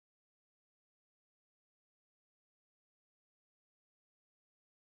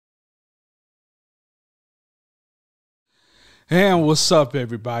And what's up,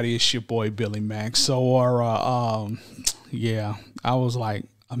 everybody? It's your boy Billy Mack. So, yeah, I was like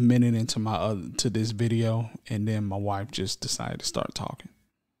a minute into to this video, and then my wife just decided to start talking.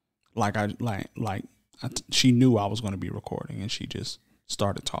 She knew I was going to be recording, and she just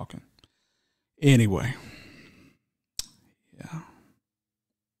started talking. Anyway, yeah.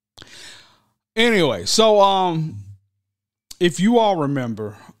 Anyway, so if you all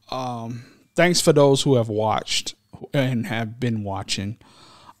remember, thanks for those who have watched and have been watching.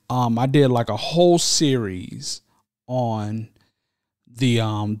 I did like a whole series on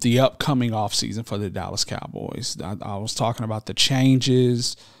the upcoming offseason for the Dallas Cowboys. I was talking about the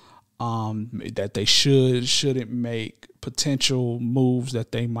changes that they shouldn't make, potential moves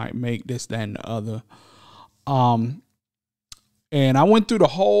that they might make, this, that, and the other. And I went through the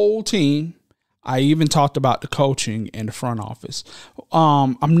whole team. I even talked about the coaching and the front office.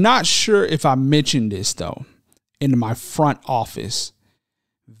 I'm not sure if I mentioned this, though, in my front office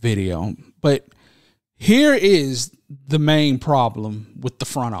video. But here is the main problem with the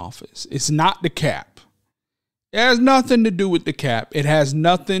front office. It's not the cap. It has nothing to do with the cap. It has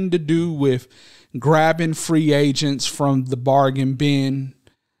nothing to do with grabbing free agents from the bargain bin,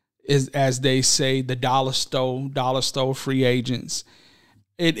 as they say, the dollar store free agents.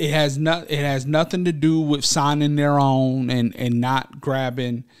 It has nothing to do with signing their own and not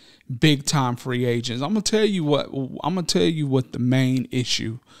grabbing big time free agents. I'm gonna tell you what the main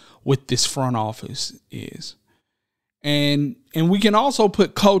issue with this front office is. And we can also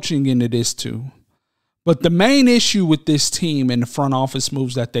put coaching into this too. But the main issue with this team and the front office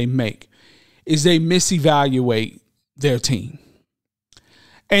moves that they make is they misevaluate their team.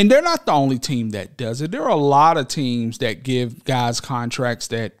 And they're not the only team that does it. There are a lot of teams that give guys contracts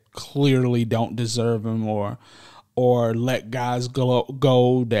that clearly don't deserve them, or let guys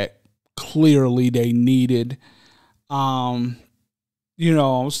go that clearly they needed. I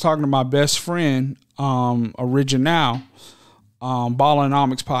was talking to my best friend, Original,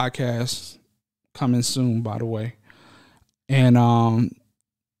 Ballonomics podcast, coming soon, by the way. And me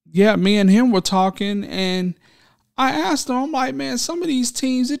and him were talking, and I asked him, I'm like, man, some of these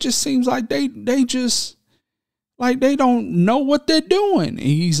teams, it just seems like they just like they don't know what they're doing. And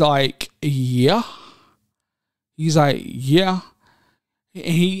he's like, yeah. He's like, yeah.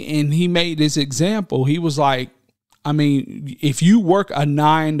 And he made this example. He was like, I mean, if you work a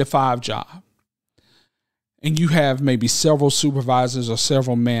 9-to-5 job and you have maybe several supervisors or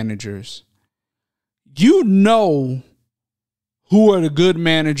several managers, you know who are the good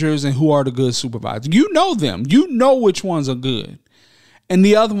managers and who are the good supervisors. You know them. You know which ones are good. And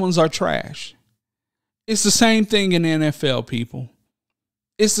the other ones are trash. It's the same thing in the NFL, people.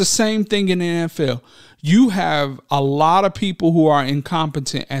 It's the same thing in the NFL. You have a lot of people who are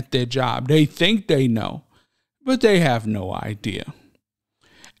incompetent at their job. They think they know, but they have no idea.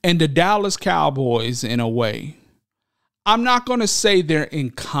 And the Dallas Cowboys, in a way, I'm not going to say they're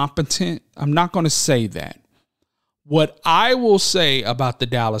incompetent. I'm not going to say that. What I will say about the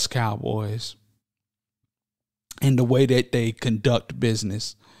Dallas Cowboys and the way that they conduct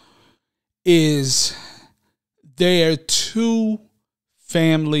business is they're too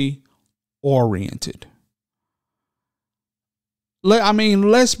family oriented. I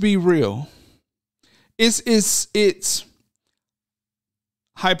mean, let's be real. It's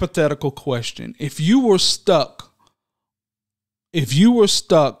hypothetical question. If you were stuck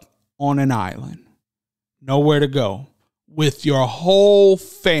on an island, nowhere to go, with your whole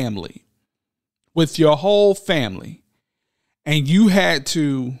family, and you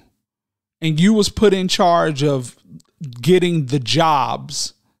was put in charge of getting the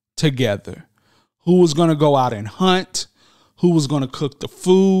jobs together, who was going to go out and hunt, who was going to cook the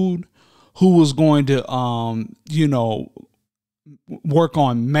food, who was going to, work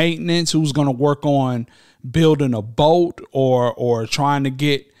on maintenance, who was going to work on building a boat or trying to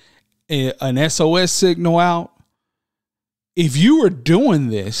get an SOS signal out. If you were doing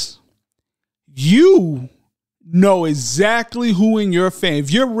this, you know exactly who in your family.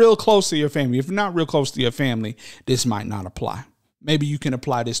 If you're real close to your family, if you're not real close to your family, this might not apply. Maybe you can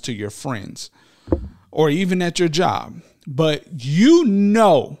apply this to your friends or even at your job. But you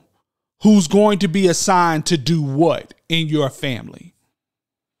know who's going to be assigned to do what in your family.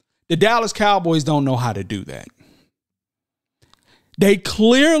 The Dallas Cowboys don't know how to do that. You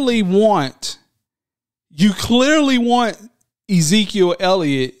clearly want Ezekiel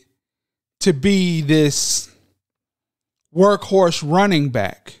Elliott to be this workhorse running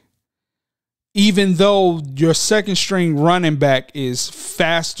back, even though your second string running back is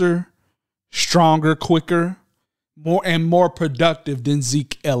faster, stronger, quicker, more productive than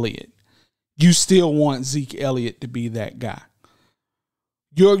Zeke Elliott. You still want Zeke Elliott to be that guy.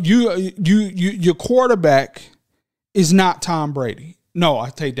 Your quarterback is not Tom Brady. No, I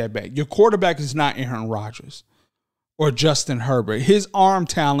take that back. Your quarterback is not Aaron Rodgers or Justin Herbert. His arm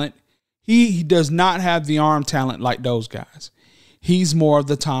talent, he does not have the arm talent like those guys. He's more of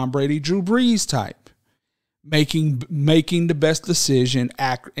the Tom Brady, Drew Brees type, making the best decision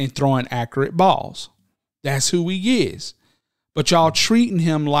and throwing accurate balls. That's who he is. But y'all treating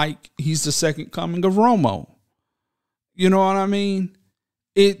him like he's the second coming of Romo. You know what I mean?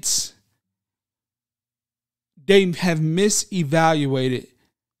 They have misevaluated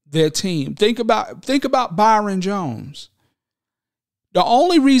their team. Think about Byron Jones. The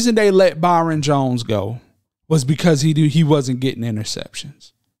only reason they let Byron Jones go was because he wasn't getting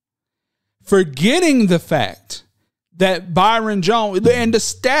interceptions. Forgetting the fact that Byron Jones, and the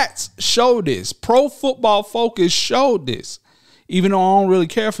stats show this. Pro Football Focus showed this, even though I don't really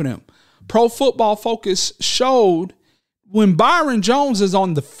care for them. Pro Football Focus showed when Byron Jones is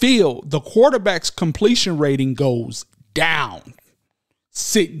on the field, the quarterback's completion rating goes down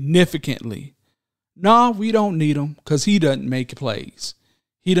significantly. No, we don't need him because he doesn't make plays.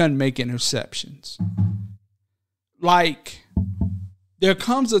 He doesn't make interceptions. Like, there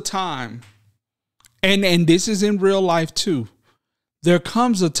comes a time, and this is in real life too, there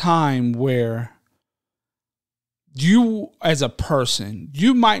comes a time where you as a person,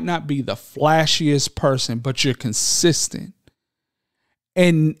 you might not be the flashiest person, but you're consistent.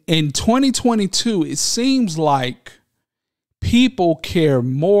 And in 2022, it seems like people care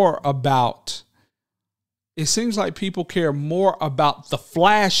more about the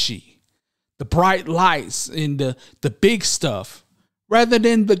flashy, the bright lights and the big stuff rather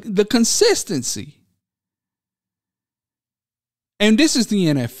than the consistency. And this is the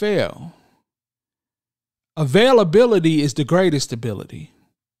NFL. Availability is the greatest ability.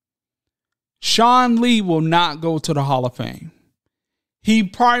 Sean Lee will not go to the Hall of Fame. He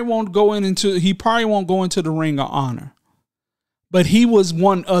probably won't go into the Ring of Honor. But he was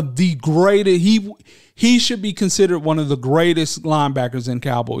one of the greatest. He should be considered one of the greatest linebackers in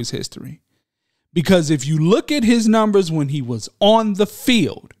Cowboys history. Because if you look at his numbers when he was on the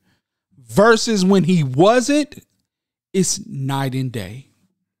field versus when he wasn't, it's night and day.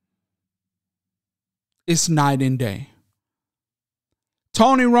 It's night and day.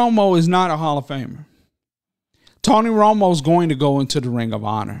 Tony Romo is not a Hall of Famer. Tony Romo is going to go into the Ring of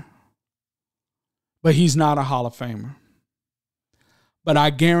Honor, but he's not a Hall of Famer. But I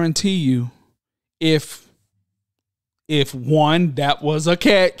guarantee you, if one, that was a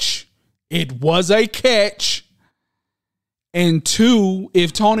catch, it was a catch, and two,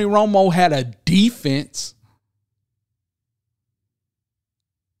 if Tony Romo had a defense,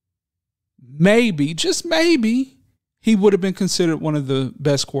 maybe, just maybe, he would have been considered one of the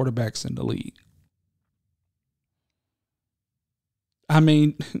best quarterbacks in the league. I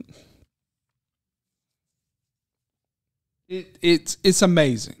mean, it's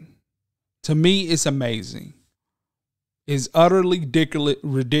amazing. To me, it's amazing. It's utterly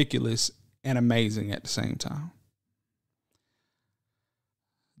ridiculous and amazing at the same time.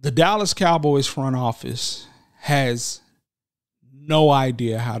 The Dallas Cowboys front office has no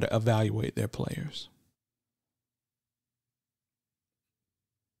idea how to evaluate their players.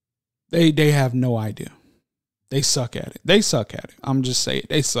 They have no idea. They suck at it. I'm just saying,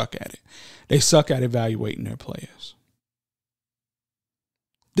 they suck at it. They suck at evaluating their players.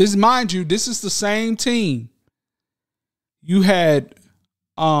 Mind you, this is the same team. You had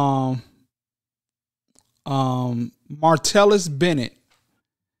Martellus Bennett.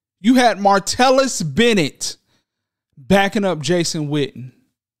 You had Martellus Bennett backing up Jason Witten,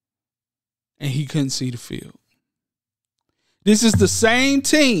 and he couldn't see the field. This is the same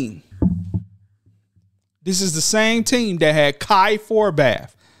team. This is the same team that had Kai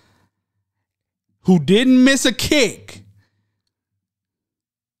Forbath, who didn't miss a kick,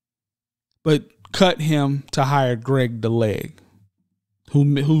 but cut him to hire Greg DeLeg,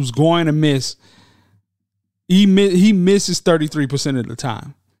 who's going to miss. He misses 33% of the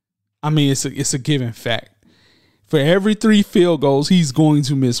time. I mean, it's a given fact. For every 3 field goals, he's going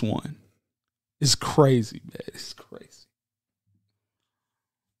to miss one. It's crazy, man. It's crazy.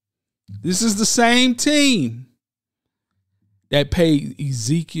 This is the same team that paid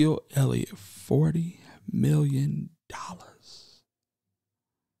Ezekiel Elliott $40 million.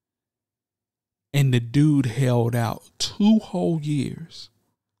 And the dude held out 2 whole years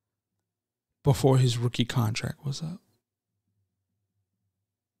before his rookie contract was up.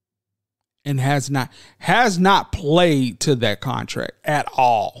 And has not played to that contract at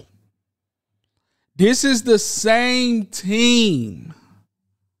all. This is the same team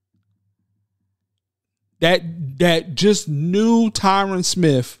that just knew Tyron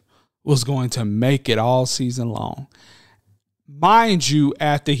Smith was going to make it all season long. Mind you,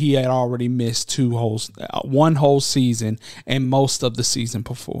 after he had already missed one whole season and most of the season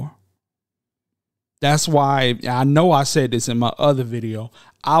before. That's why I know I said this in my other video.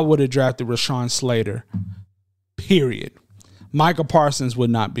 I would have drafted Rashawn Slater, period. Michael Parsons would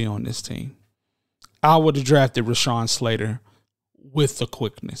not be on this team. I would have drafted Rashawn Slater with the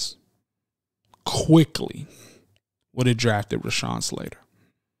quickness. Quickly would have drafted Rashawn Slater.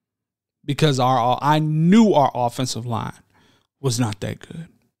 Because I knew our offensive line was not that good.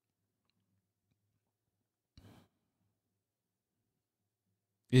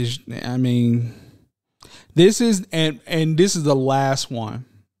 This is the last one.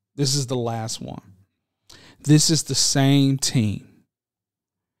 This is the last one. This is the same team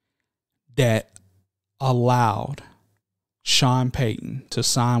that allowed Sean Payton to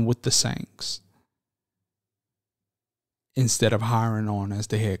sign with the Saints instead of hiring on as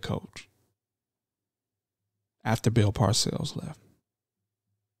the head coach after Bill Parcells left.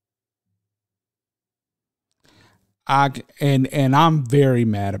 I'm very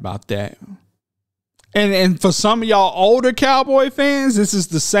mad about that. And for some of y'all older Cowboy fans, this is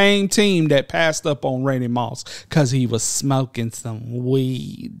the same team that passed up on Randy Moss because he was smoking some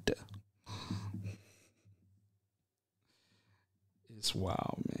weed. It's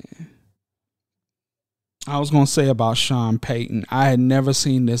wild, man. I was going to say about Sean Payton, I had never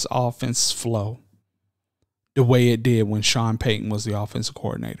seen this offense flow the way it did when Sean Payton was the offensive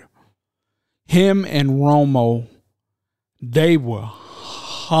coordinator. Him and Romo, they were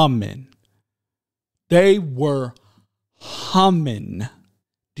humming. They were humming.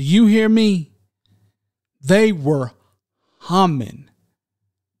 Do you hear me? They were humming.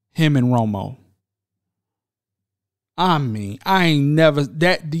 Him and Romo. I ain't never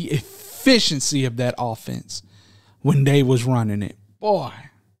the efficiency of that offense when they was running it. Boy,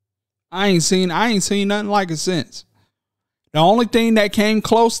 I ain't seen nothing like it since. The only thing that came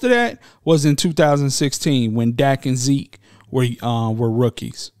close to that was in 2016 when Dak and Zeke were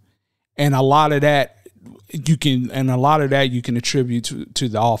rookies. And a lot of that you can attribute to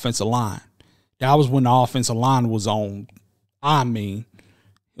the offensive line. That was when the offensive line was on. It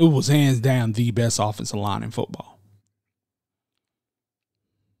was hands down the best offensive line in football.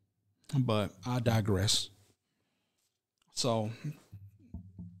 But I digress. So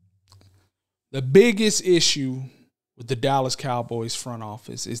the biggest issue with the Dallas Cowboys front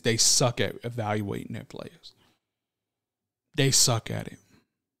office is they suck at evaluating their players. They suck at it.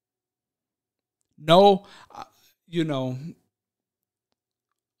 No,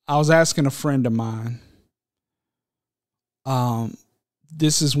 I was asking a friend of mine.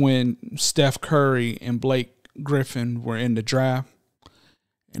 This is when Steph Curry and Blake Griffin were in the draft.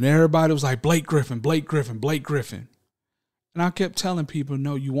 And everybody was like, Blake Griffin, Blake Griffin, Blake Griffin. And I kept telling people,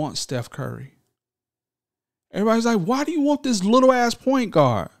 no, you want Steph Curry. Everybody's like, why do you want this little ass point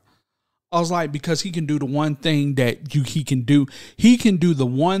guard? I was like, because he can do the one thing that he can do. He can do the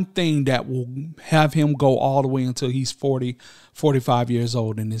one thing that will have him go all the way until he's 40, 45 years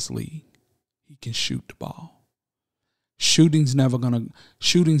old in this league. He can shoot the ball. Shooting's never gonna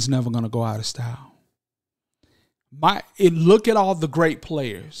go out of style. Look at all the great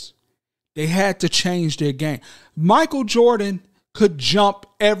players. They had to change their game. Michael Jordan could jump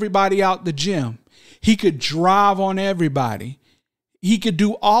everybody out the gym. He could drive on everybody. He could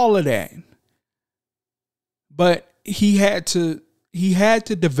do all of that. But he had to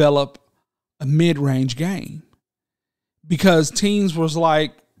develop a mid-range game. Because teams was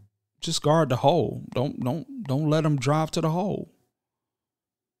like, just guard the hole. Don't let him drive to the hole.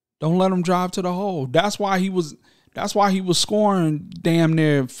 Don't let him drive to the hole. That's why he was scoring damn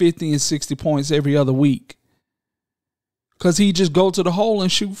near 50 and 60 points every other week. Because he just go to the hole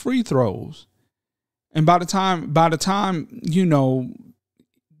and shoot free throws. And by the time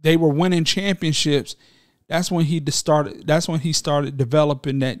they were winning championships, that's when he started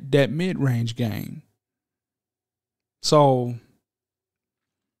developing that mid-range game. So,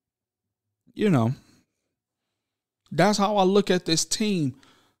 that's how I look at this team.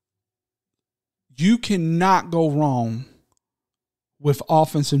 You cannot go wrong with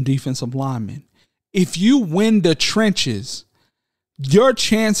offensive and defensive linemen. If you win the trenches, your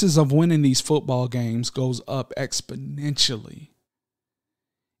chances of winning these football games goes up exponentially.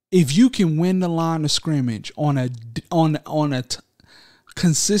 If you can win the line of scrimmage on a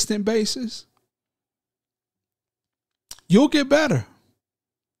consistent basis, you'll get better.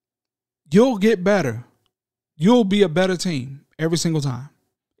 You'll get better. You'll be a better team every single time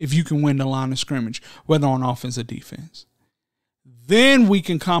if you can win the line of scrimmage, whether on offense or defense. Then we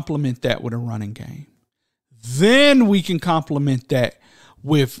can complement that with a running game. Then we can complement that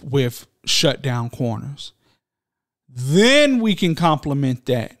with shutdown corners. Then we can complement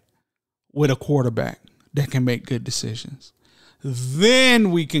that with a quarterback that can make good decisions.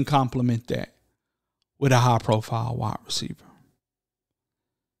 Then we can complement that with a high-profile wide receiver.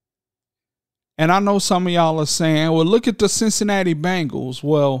 And I know some of y'all are saying, well, look at the Cincinnati Bengals.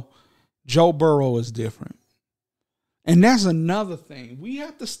 Well, Joe Burrow is different. And that's another thing. We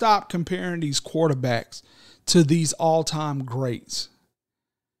have to stop comparing these quarterbacks to these all-time greats.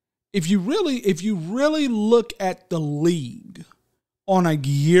 If you really look at the league on a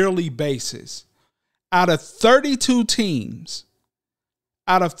yearly basis, out of 32 teams,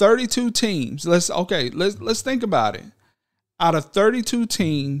 let's think about it. Out of 32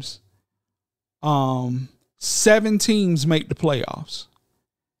 teams, 7 teams make the playoffs.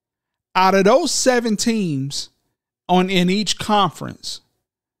 Out of those 7 teams in each conference,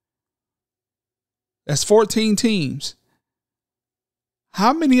 that's 14 teams.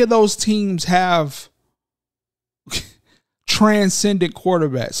 How many of those teams have transcendent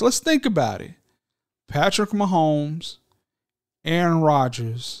quarterbacks? Let's think about it. Patrick Mahomes, Aaron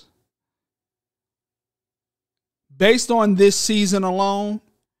Rodgers. Based on this season alone,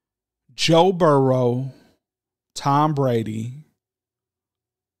 Joe Burrow, Tom Brady,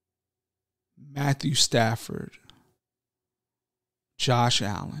 Matthew Stafford, Josh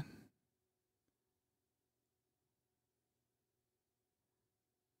Allen.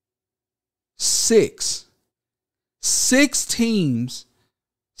 Six teams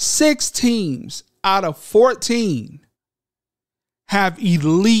out of 14 have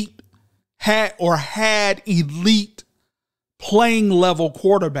had elite playing level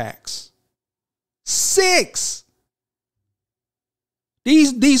quarterbacks. 6.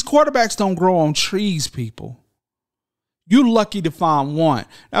 These quarterbacks don't grow on trees, people. You're lucky to find one.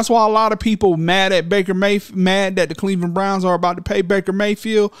 That's why a lot of people mad that the Cleveland Browns are about to pay Baker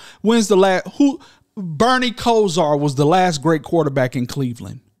Mayfield. Bernie Kosar was the last great quarterback in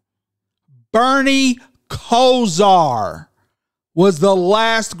Cleveland. Bernie Kosar was the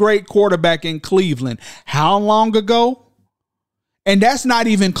last great quarterback in Cleveland. How long ago? And that's not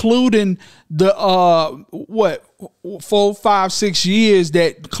even including the 4, 5, 6 years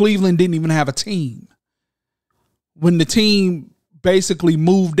that Cleveland didn't even have a team. When the team basically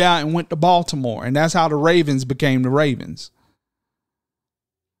moved out and went to Baltimore. And that's how the Ravens became the Ravens.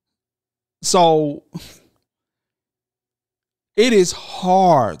 So it is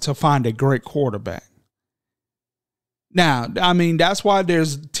hard to find a great quarterback. Now, I mean, that's why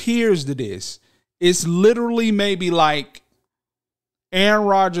there's tiers to this. It's literally maybe like Aaron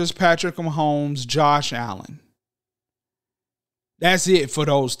Rodgers, Patrick Mahomes, Josh Allen. That's it for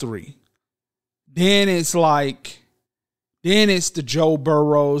those 3. Then it's the Joe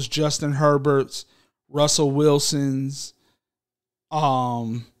Burrows, Justin Herberts, Russell Wilsons, at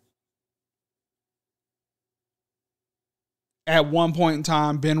one point in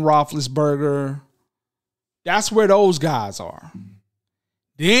time, Ben Roethlisberger. That's where those guys are.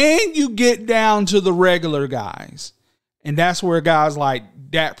 Then you get down to the regular guys. And that's where guys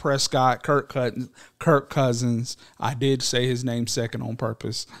like Dak Prescott, Kirk Cousins. I did say his name second on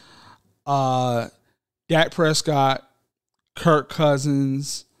purpose. Dak Prescott, Kirk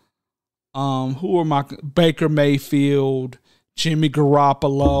Cousins, Baker Mayfield, Jimmy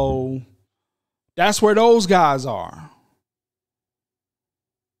Garoppolo. That's where those guys are.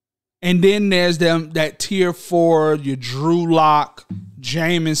 And then there's that tier 4, your Drew Lock,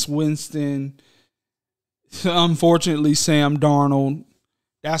 Jameis Winston, unfortunately Sam Darnold.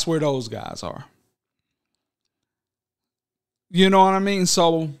 That's where those guys are. You know what I mean?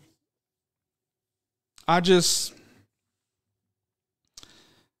 So it's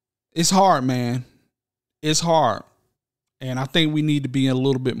hard, man. It's hard. And I think we need to be a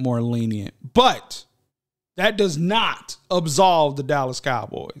little bit more lenient. But that does not absolve the Dallas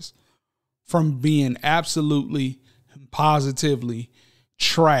Cowboys from being absolutely, positively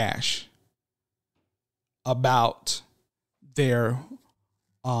trash about their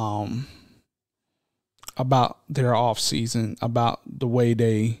offseason, about the way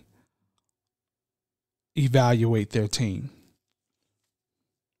they evaluate their team.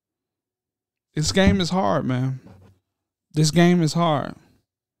 This game is hard, man. This game is hard.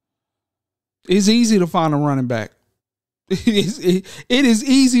 It's easy to find a running back. It is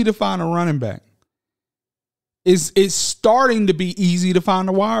easy to find a running back. It's starting to be easy to find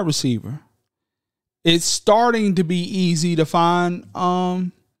a wide receiver. It's starting to be easy to find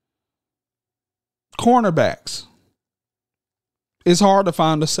cornerbacks. It's hard to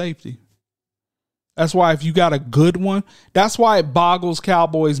find a safety. That's why if you got a good one, that's why it boggles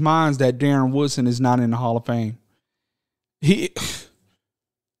Cowboys' minds that Darren Woodson is not in the Hall of Fame. He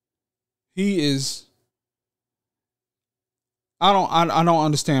is. I don't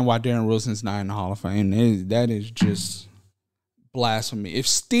understand why Darren Wilson's not in the Hall of Fame. That is just blasphemy. If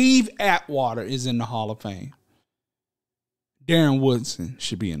Steve Atwater is in the Hall of Fame, Darren Woodson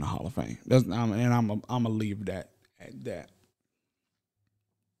should be in the Hall of Fame. I'm gonna leave that at that.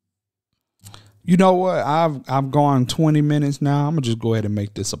 You know what? I've gone 20 minutes now. I'm gonna just go ahead and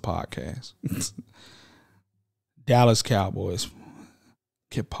make this a podcast. Dallas Cowboys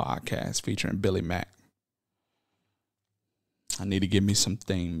podcast featuring Billy Mack. I need to give me some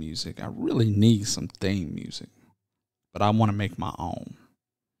theme music. I really need some theme music, but I want to make my own.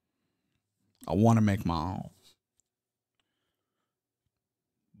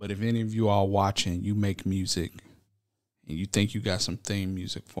 But if any of you are watching, you make music, and you think you got some theme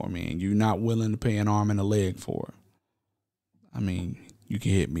music for me, and you're not willing to pay an arm and a leg for it, I mean, you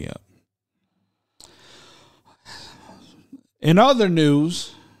can hit me up. In other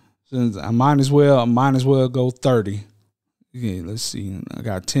news, since I might as well go 30. Yeah, let's see. I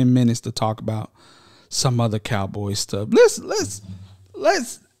got 10 minutes to talk about some other Cowboy stuff. Let's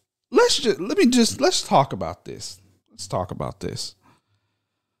talk about this. Let's talk about this.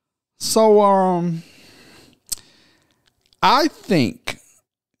 So, I think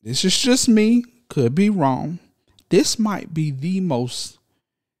this is just me, could be wrong. This might be the most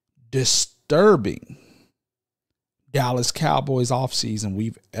disturbing Dallas Cowboys offseason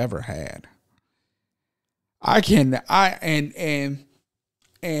we've ever had. And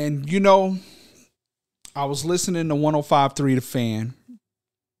you know, I was listening to 105.3 The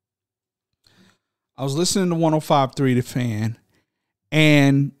Fan.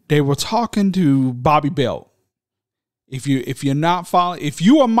 And they were talking to Bobby Belt. If you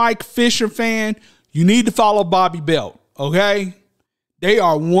a Mike Fisher fan, you need to follow Bobby Belt, okay? They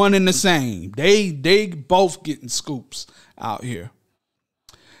are one and the same. They both getting scoops out here.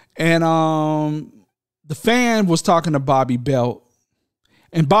 And the fan was talking to Bobby Belt,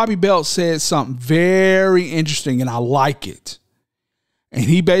 and Bobby Belt said something very interesting, and I like it. And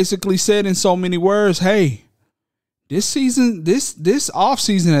he basically said in so many words, hey, this season, this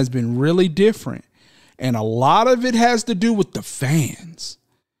offseason has been really different. And a lot of it has to do with the fans.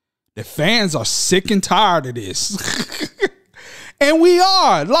 The fans are sick and tired of this. And we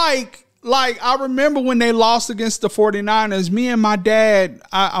are. Like I remember when they lost against the 49ers, me and my dad,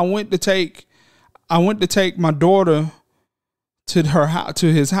 I went to take my daughter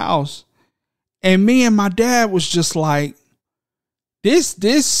to his house. And me and my dad was just like, this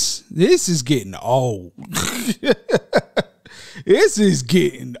is getting old. This is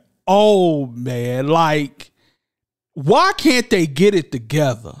getting old, man. Like, why can't they get it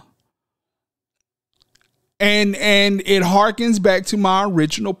together? And it harkens back to my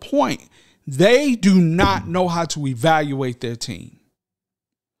original point. They do not know how to evaluate their team.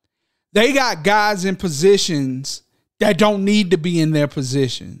 They got guys in positions that don't need to be in their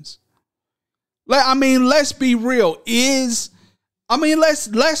positions. I mean, let's be real. Let's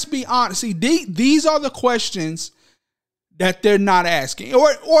be honest. See, these are the questions that they're not asking.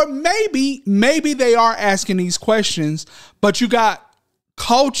 Or maybe they are asking these questions, but you got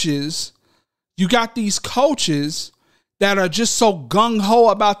coaches. You got these coaches that are just so gung-ho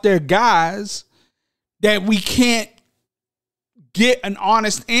about their guys that we can't get an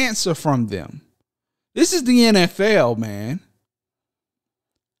honest answer from them. This is the NFL, man.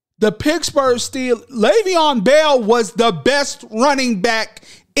 The Pittsburgh Steelers, Le'Veon Bell was the best running back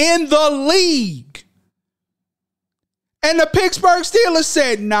in the league. And the Pittsburgh Steelers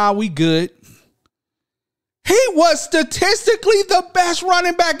said, nah, we good. He was statistically the best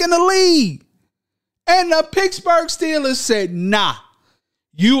running back in the league. And the Pittsburgh Steelers said, nah,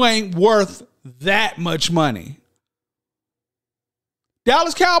 you ain't worth that much money.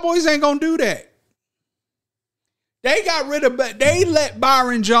 Dallas Cowboys ain't going to do that. They let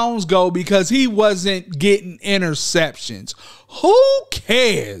Byron Jones go because he wasn't getting interceptions. Who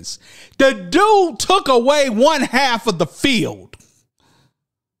cares? The dude took away one half of the field.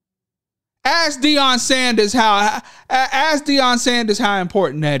 Ask Deion Sanders how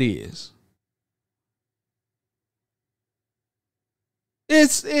important that is.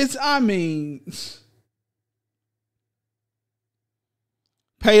 I mean,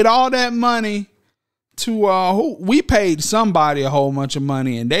 paid all that money to we paid somebody a whole bunch of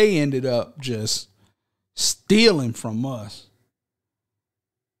money, and they ended up just stealing from us.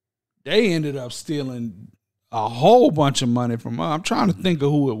 They ended up stealing a whole bunch of money from us. I'm trying to think of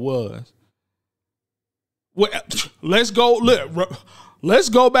who it was. Well, let's go. Let's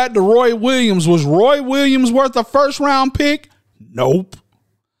go back to Roy Williams. Was Roy Williams worth a first-round pick? Nope.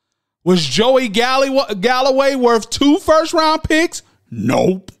 Was Joey Galloway worth 2 first-round picks?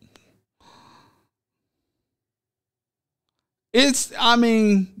 Nope. This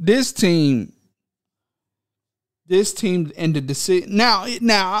team ended the season. Now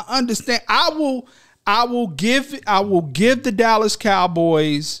I understand. I will give the Dallas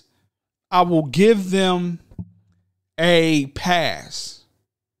Cowboys, I will give them a pass.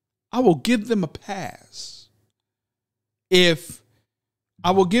 I will give them a pass. If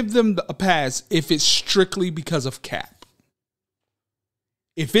it's strictly because of cap.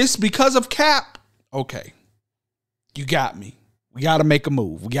 If it's because of cap, okay. You got me. We got to make a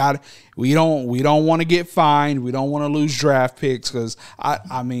move. We don't want to get fined. We don't want to lose draft picks because I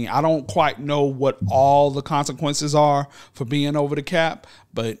don't quite know what all the consequences are for being over the cap,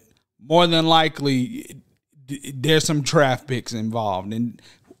 but more than likely there's some draft picks involved. And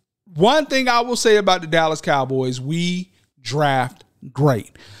one thing I will say about the Dallas Cowboys, we draft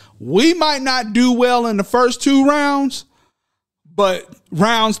great. We might not do well in the first 2 rounds, but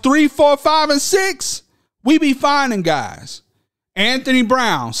rounds 3, 4, 5, and 6, we be finding guys. Anthony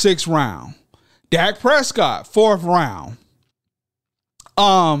Brown, 6th round. Dak Prescott, 4th round.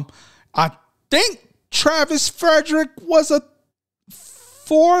 I think Travis Frederick was a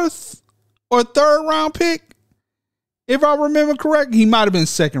 4th or 3rd round pick. If I remember correct, he might have been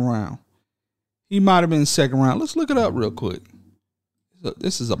 2nd round. Let's look it up real quick.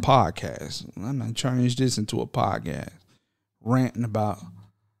 This is a podcast. I'm going to change this into a podcast. Ranting about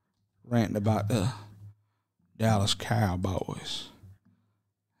the Dallas Cowboys.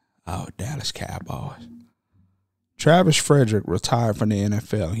 Oh, Dallas Cowboys. Travis Frederick retired from the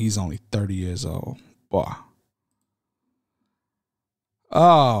NFL. He's only 30 years old. Boy.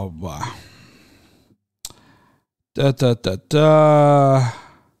 Oh, boy. Let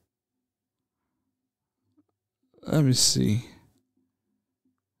me see.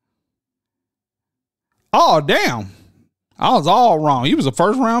 Oh, damn. I was all wrong. He was a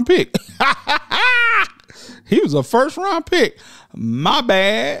 1st round pick. He was a 1st round pick. My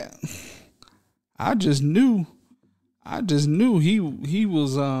bad. I just knew he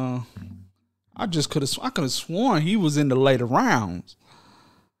was I could have sworn he was in the later rounds.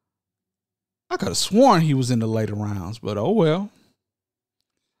 But oh well.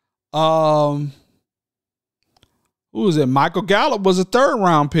 Who was it? Michael Gallup was a 3rd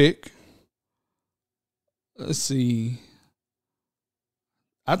round pick. Let's see.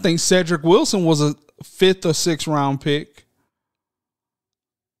 I think Cedric Wilson was a 5th or 6th round pick.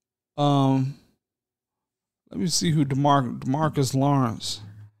 Let me see who DeMarcus Lawrence.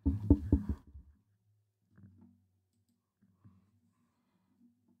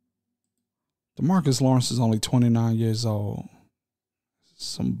 DeMarcus Lawrence is only 29 years old.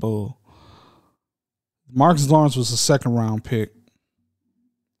 Some bull. DeMarcus Lawrence was a 2nd round pick.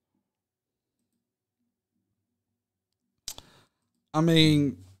 I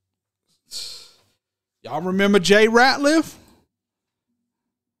mean, y'all remember Jay Ratliff?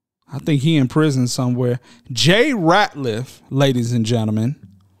 I think he in prison somewhere. Jay Ratliff, ladies and gentlemen.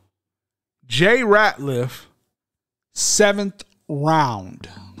 Jay Ratliff, 7th round.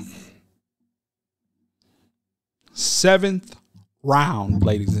 7th round,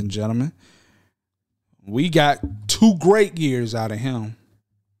 ladies and gentlemen. We got 2 great years out of him.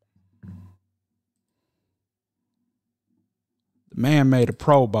 The man made a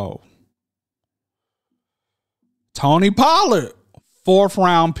Pro Bowl. Tony Pollard, 4th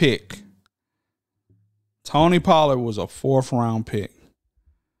round pick. Tony Pollard was a 4th round pick.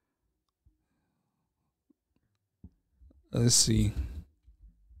 Let's see.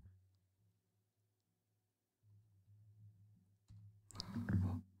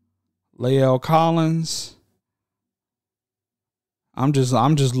 Lael Collins. I'm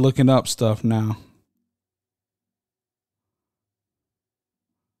just looking up stuff now.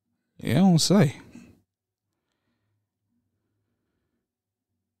 Yeah, I don't say.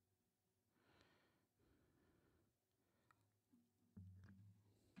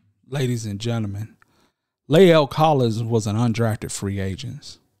 Ladies and gentlemen, Lael Collins was an undrafted free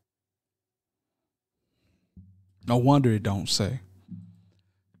agent. No wonder it don't say.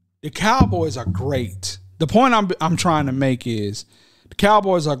 The Cowboys are great. The point I'm trying to make is the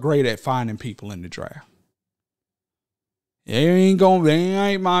Cowboys are great at finding people in the draft. They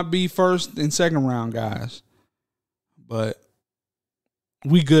ain't might be 1st and 2nd round guys, but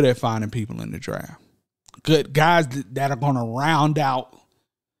we good at finding people in the draft. Good guys that are going to round out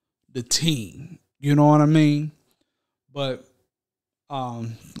the team. You know what I mean? But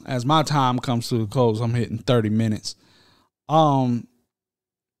as my time comes to a close, I'm hitting 30 minutes.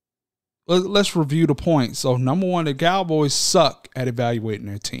 let's review the points. So number one, the Cowboys suck at evaluating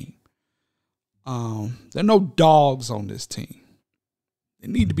their team. There are no dogs on this team. There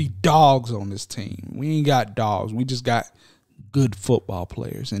need to be dogs on this team. We ain't got dogs. We just got good football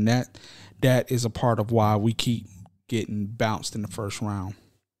players, and that is a part of why we keep getting bounced in the first round,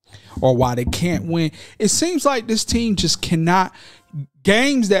 or why they can't win. It seems like this team just cannot.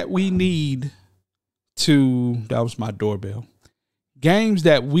 Games that we need to. That was my doorbell. Games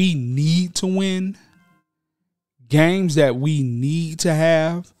that we need to win. Games that we need to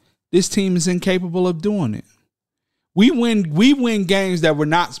have. This team is incapable of doing it. We win games that we're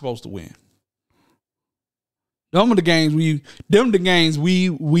not supposed to win. Them are the games we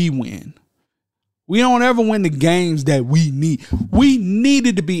win. We don't ever win the games that we need. We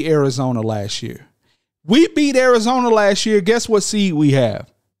needed to beat Arizona last year. We beat Arizona last year. Guess what seed we have?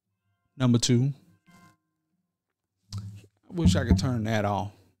 Number 2. I wish I could turn that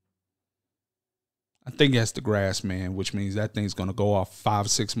off. I think that's the grass, man, which means that thing's going to go off 5 or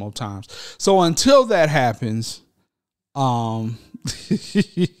 6 more times. So until that happens,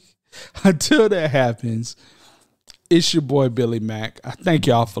 it's your boy Billy Mack. I thank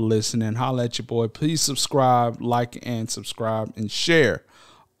y'all for listening. Holla at your boy. Please subscribe, like, and subscribe, and share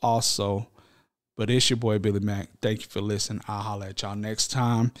also. But it's your boy Billy Mack. Thank you for listening. I'll holla at y'all next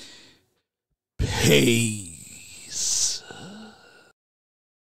time. Peace.